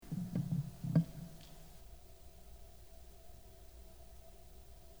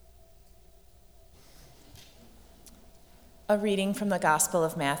A reading from the Gospel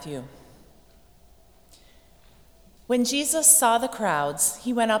of Matthew. When Jesus saw the crowds,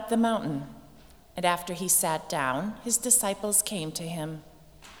 he went up the mountain, and after he sat down, his disciples came to him.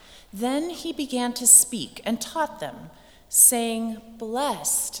 Then he began to speak and taught them, saying,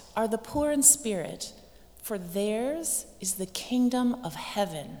 "Blessed are the poor in spirit, for theirs is the kingdom of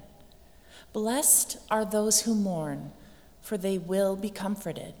heaven. Blessed are those who mourn, for they will be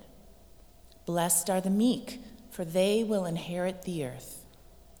comforted. Blessed are the meek, for they will inherit the earth.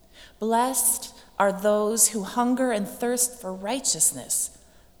 Blessed are those who hunger and thirst for righteousness,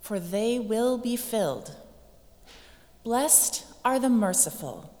 for they will be filled. Blessed are the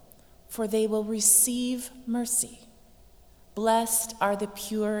merciful, for they will receive mercy. Blessed are the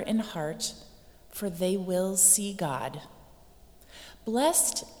pure in heart, for they will see God.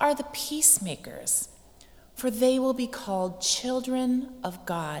 Blessed are the peacemakers, for they will be called children of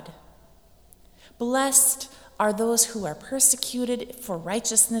God. Blessed are those who are persecuted for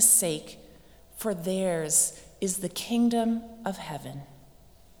righteousness' sake, for theirs is the kingdom of heaven.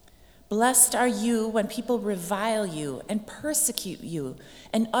 Blessed are you when people revile you and persecute you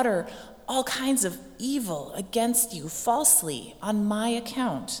and utter all kinds of evil against you falsely on my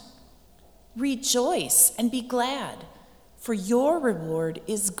account. Rejoice and be glad, for your reward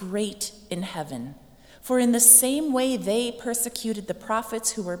is great in heaven. For in the same way they persecuted the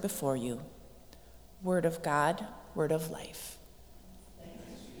prophets who were before you." Word of God, word of life. Thanks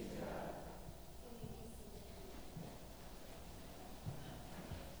be to God.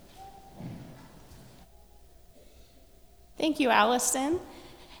 Thank you, Allison,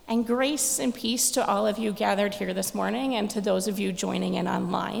 and grace and peace to all of you gathered here this morning and to those of you joining in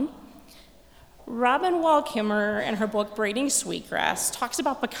online. Robin Wall Kimmerer, in her book Braiding Sweetgrass, talks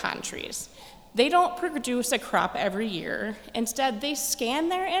about pecan trees. They don't produce a crop every year. Instead, they scan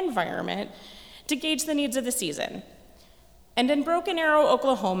their environment to gauge the needs of the season. And in Broken Arrow,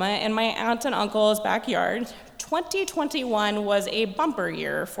 Oklahoma, in my aunt and uncle's backyard, 2021 was a bumper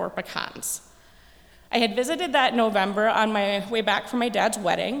year for pecans. I had visited that November on my way back from my dad's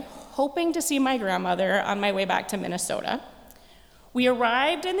wedding, hoping to see my grandmother on my way back to Minnesota. We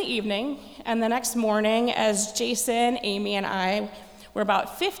arrived in the evening, and the next morning, as Jason, Amy, and I were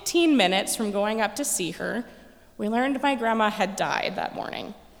about 15 minutes from going up to see her, we learned my grandma had died that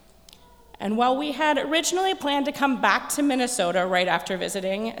morning. And while we had originally planned to come back to Minnesota right after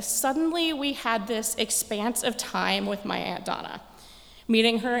visiting, suddenly we had this expanse of time with my Aunt Donna,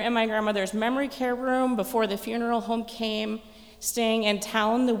 meeting her in my grandmother's memory care room before the funeral home came, staying in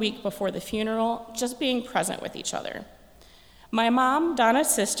town the week before the funeral, just being present with each other. My mom, Donna's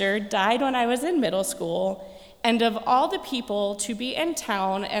sister, died when I was in middle school, and of all the people to be in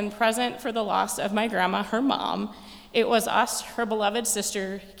town and present for the loss of my grandma, her mom, it was us, her beloved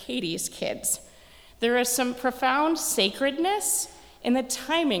sister, Katie's kids. There is some profound sacredness in the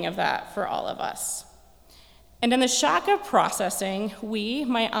timing of that for all of us. And in the shock of processing, we,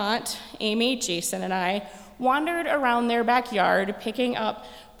 my aunt, Amy, Jason, and I, wandered around their backyard, picking up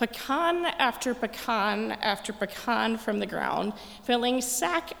pecan after pecan after pecan from the ground, filling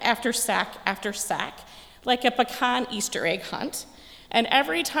sack after sack after sack, like a pecan Easter egg hunt. And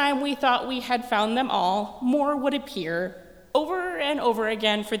every time we thought we had found them all, more would appear over and over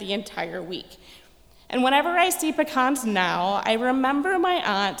again for the entire week. And whenever I see pecans now, I remember my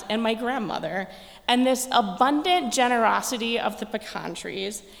aunt and my grandmother and this abundant generosity of the pecan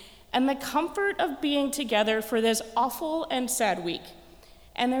trees and the comfort of being together for this awful and sad week.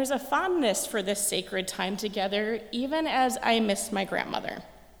 And there's a fondness for this sacred time together, even as I miss my grandmother.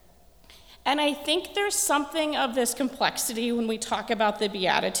 And I think there's something of this complexity when we talk about the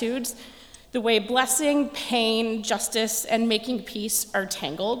Beatitudes, the way blessing, pain, justice, and making peace are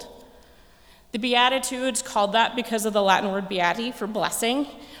tangled. The Beatitudes, called that because of the Latin word beati, for blessing,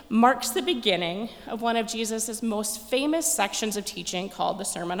 marks the beginning of one of Jesus' most famous sections of teaching called the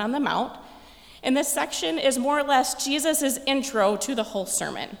Sermon on the Mount. And this section is more or less Jesus' intro to the whole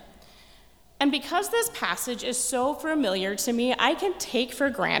sermon. And because this passage is so familiar to me, I can take for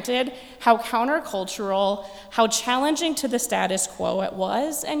granted how countercultural, how challenging to the status quo it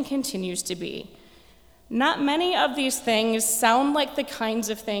was and continues to be. Not many of these things sound like the kinds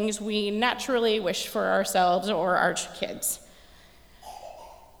of things we naturally wish for ourselves or our kids.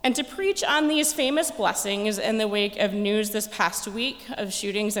 And to preach on these famous blessings in the wake of news this past week of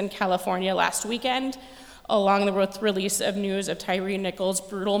shootings in California last weekend, along with the release of news of Tyre Nichols'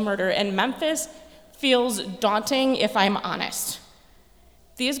 brutal murder in Memphis, feels daunting if I'm honest.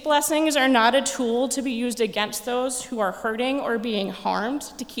 These blessings are not a tool to be used against those who are hurting or being harmed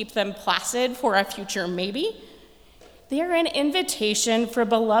to keep them placid for a future maybe. They are an invitation for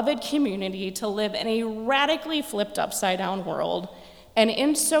beloved community to live in a radically flipped upside down world, and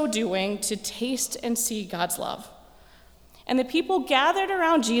in so doing, to taste and see God's love. And the people gathered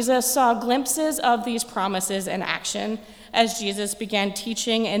around Jesus saw glimpses of these promises in action as Jesus began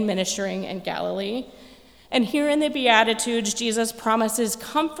teaching and ministering in Galilee. And here in the Beatitudes, Jesus promises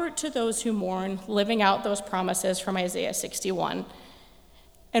comfort to those who mourn, living out those promises from Isaiah 61.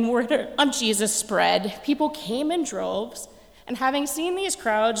 And word of Jesus spread. People came in droves, and having seen these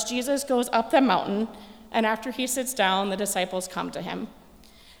crowds, Jesus goes up the mountain, and after he sits down, the disciples come to him.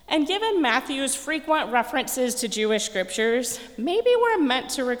 And given Matthew's frequent references to Jewish scriptures, maybe we're meant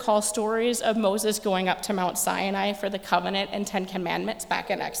to recall stories of Moses going up to Mount Sinai for the covenant and 10 Commandments back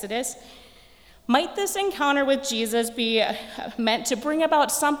in Exodus. Might this encounter with Jesus be meant to bring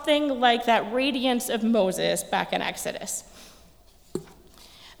about something like that radiance of Moses back in Exodus?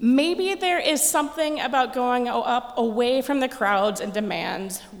 Maybe there is something about going up away from the crowds and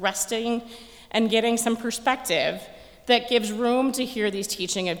demands, resting and getting some perspective that gives room to hear these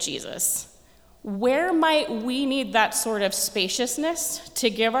teaching of Jesus. Where might we need that sort of spaciousness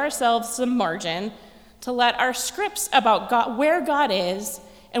to give ourselves some margin to let our scripts about God, where God is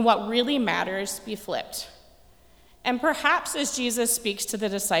and what really matters, be flipped? And perhaps as Jesus speaks to the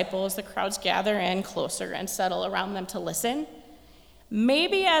disciples, the crowds gather in closer and settle around them to listen.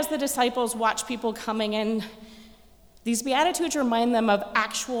 Maybe as the disciples watch people coming in, these Beatitudes remind them of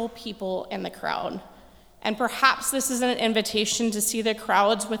actual people in the crowd. And perhaps this is an invitation to see the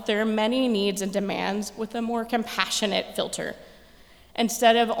crowds with their many needs and demands with a more compassionate filter.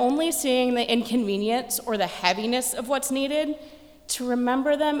 Instead of only seeing the inconvenience or the heaviness of what's needed, to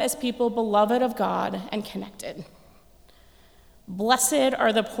remember them as people beloved of God and connected. Blessed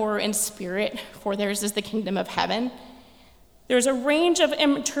are the poor in spirit, for theirs is the kingdom of heaven. There's a range of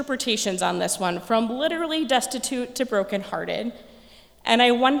interpretations on this one, from literally destitute to brokenhearted. And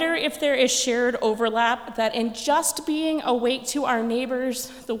I wonder if there is shared overlap that in just being awake to our neighbors,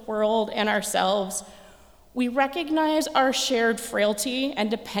 the world, and ourselves, we recognize our shared frailty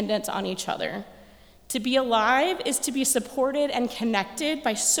and dependence on each other. To be alive is to be supported and connected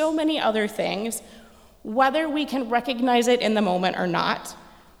by so many other things, whether we can recognize it in the moment or not.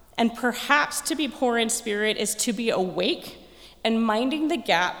 And perhaps to be poor in spirit is to be awake and minding the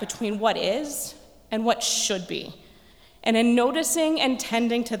gap between what is and what should be. And in noticing and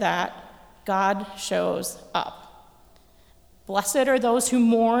tending to that, God shows up. Blessed are those who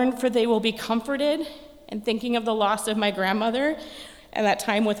mourn, for they will be comforted. And thinking of the loss of my grandmother and that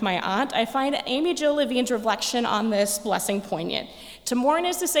time with my aunt, I find Amy Jill Levine's reflection on this blessing poignant. To mourn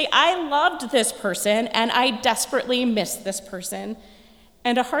is to say, I loved this person and I desperately miss this person.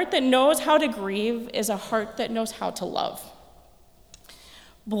 And a heart that knows how to grieve is a heart that knows how to love.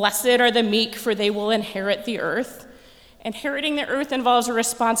 Blessed are the meek, for they will inherit the earth. Inheriting the earth involves a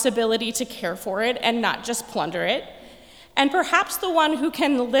responsibility to care for it and not just plunder it. And perhaps the one who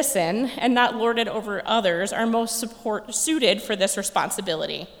can listen and not lord it over others are most suited for this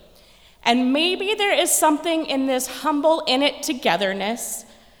responsibility. And maybe there is something in this humble in it togetherness,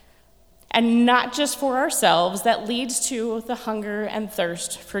 and not just for ourselves, that leads to the hunger and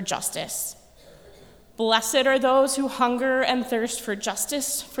thirst for justice. Blessed are those who hunger and thirst for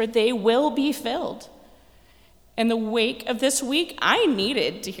justice, for they will be filled. In the wake of this week, I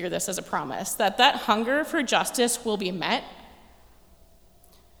needed to hear this as a promise, that hunger for justice will be met.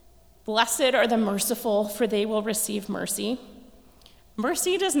 Blessed are the merciful, for they will receive mercy.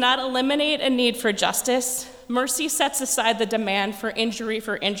 Mercy does not eliminate a need for justice. Mercy sets aside the demand for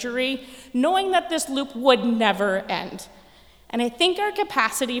injury, knowing that this loop would never end. And I think our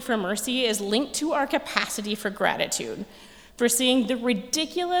capacity for mercy is linked to our capacity for gratitude, for seeing the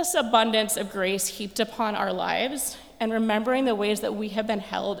ridiculous abundance of grace heaped upon our lives and remembering the ways that we have been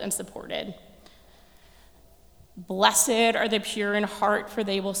held and supported. Blessed are the pure in heart, for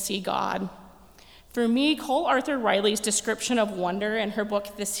they will see God. For me, Cole Arthur Riley's description of wonder in her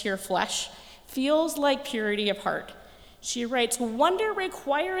book, This Here Flesh, feels like purity of heart. She writes, wonder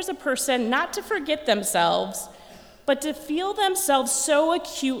requires a person not to forget themselves, but to feel themselves so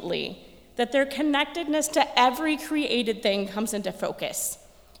acutely that their connectedness to every created thing comes into focus.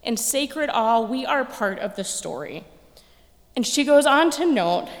 In sacred awe, we are part of the story. And she goes on to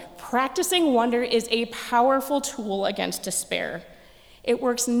note, practicing wonder is a powerful tool against despair. It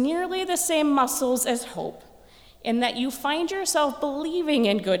works nearly the same muscles as hope, in that you find yourself believing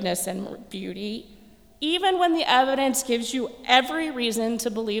in goodness and beauty, even when the evidence gives you every reason to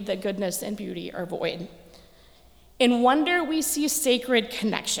believe that goodness and beauty are void. In wonder, we see sacred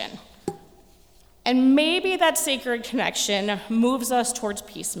connection. And maybe that sacred connection moves us towards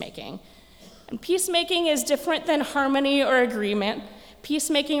peacemaking. And peacemaking is different than harmony or agreement.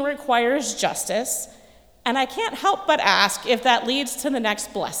 Peacemaking requires justice, and I can't help but ask if that leads to the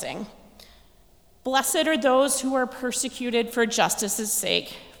next blessing. Blessed are those who are persecuted for justice's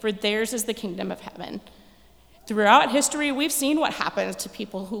sake, for theirs is the kingdom of heaven. Throughout history, we've seen what happens to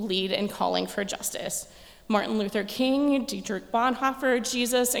people who lead in calling for justice. Martin Luther King, Dietrich Bonhoeffer,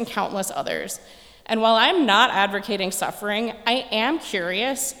 Jesus, and countless others. And while I'm not advocating suffering, I am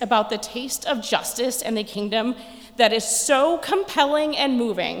curious about the taste of justice and the kingdom that is so compelling and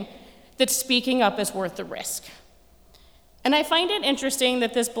moving that speaking up is worth the risk. And I find it interesting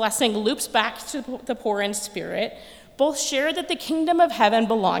that this blessing loops back to the poor in spirit. Both share that the kingdom of heaven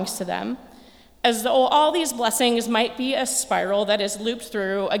belongs to them, as though all these blessings might be a spiral that is looped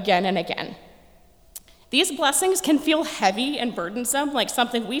through again and again. These blessings can feel heavy and burdensome, like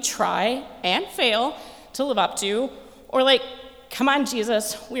something we try and fail to live up to, or like, come on,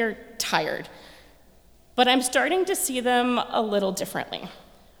 Jesus, we're tired. But I'm starting to see them a little differently.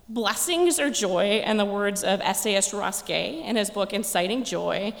 Blessings or joy, in the words of essayist Ross Gay in his book Inciting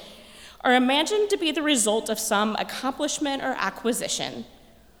Joy, are imagined to be the result of some accomplishment or acquisition.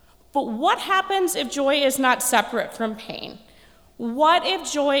 But what happens if joy is not separate from pain? What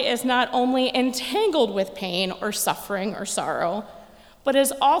if joy is not only entangled with pain or suffering or sorrow, but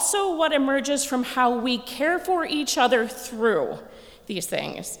is also what emerges from how we care for each other through these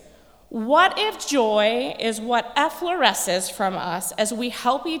things? What if joy is what effloresces from us as we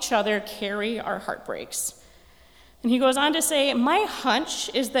help each other carry our heartbreaks? And he goes on to say, my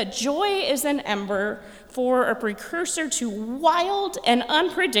hunch is that joy is an ember for a precursor to wild and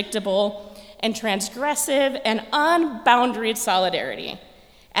unpredictable and transgressive and unboundaried solidarity.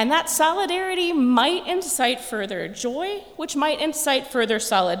 And that solidarity might incite further joy, which might incite further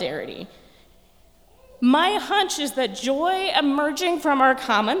solidarity. My hunch is that joy emerging from our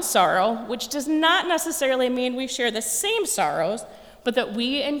common sorrow, which does not necessarily mean we share the same sorrows, but that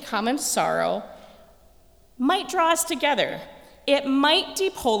we in common sorrow might draw us together. It might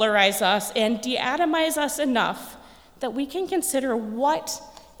depolarize us and deatomize us enough that we can consider what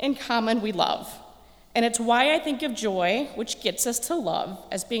in common we love. And it's why I think of joy, which gets us to love,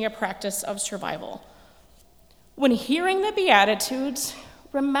 as being a practice of survival. When hearing the Beatitudes,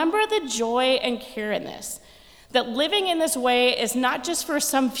 remember the joy and care in this, that living in this way is not just for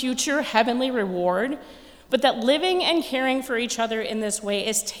some future heavenly reward, but that living and caring for each other in this way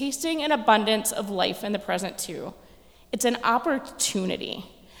is tasting an abundance of life in the present too. It's an opportunity.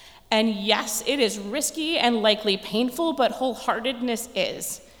 And yes, it is risky and likely painful, but wholeheartedness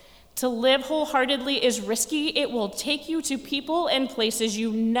is. To live wholeheartedly is risky. It will take you to people and places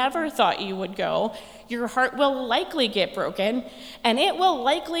you never thought you would go. Your heart will likely get broken, and it will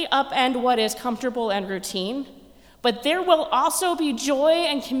likely upend what is comfortable and routine. But there will also be joy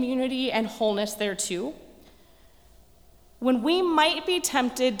and community and wholeness there too. When we might be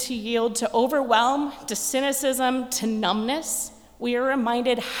tempted to yield to overwhelm, to cynicism, to numbness, we are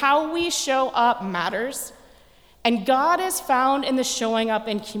reminded how we show up matters. And God is found in the showing up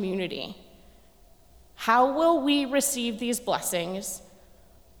in community. How will we receive these blessings?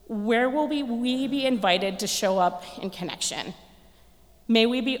 Where will we be invited to show up in connection? May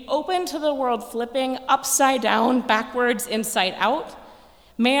we be open to the world flipping upside down, backwards, inside out.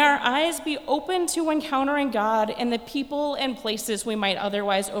 May our eyes be open to encountering God in the people and places we might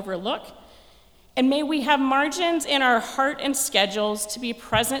otherwise overlook. And may we have margins in our heart and schedules to be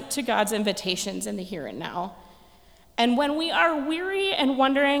present to God's invitations in the here and now. And when we are weary and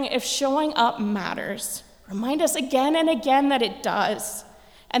wondering if showing up matters, remind us again and again that it does,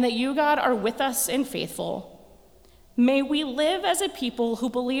 and that you, God, are with us and faithful. May we live as a people who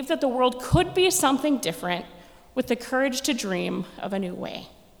believe that the world could be something different, with the courage to dream of a new way.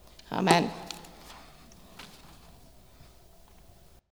 Amen.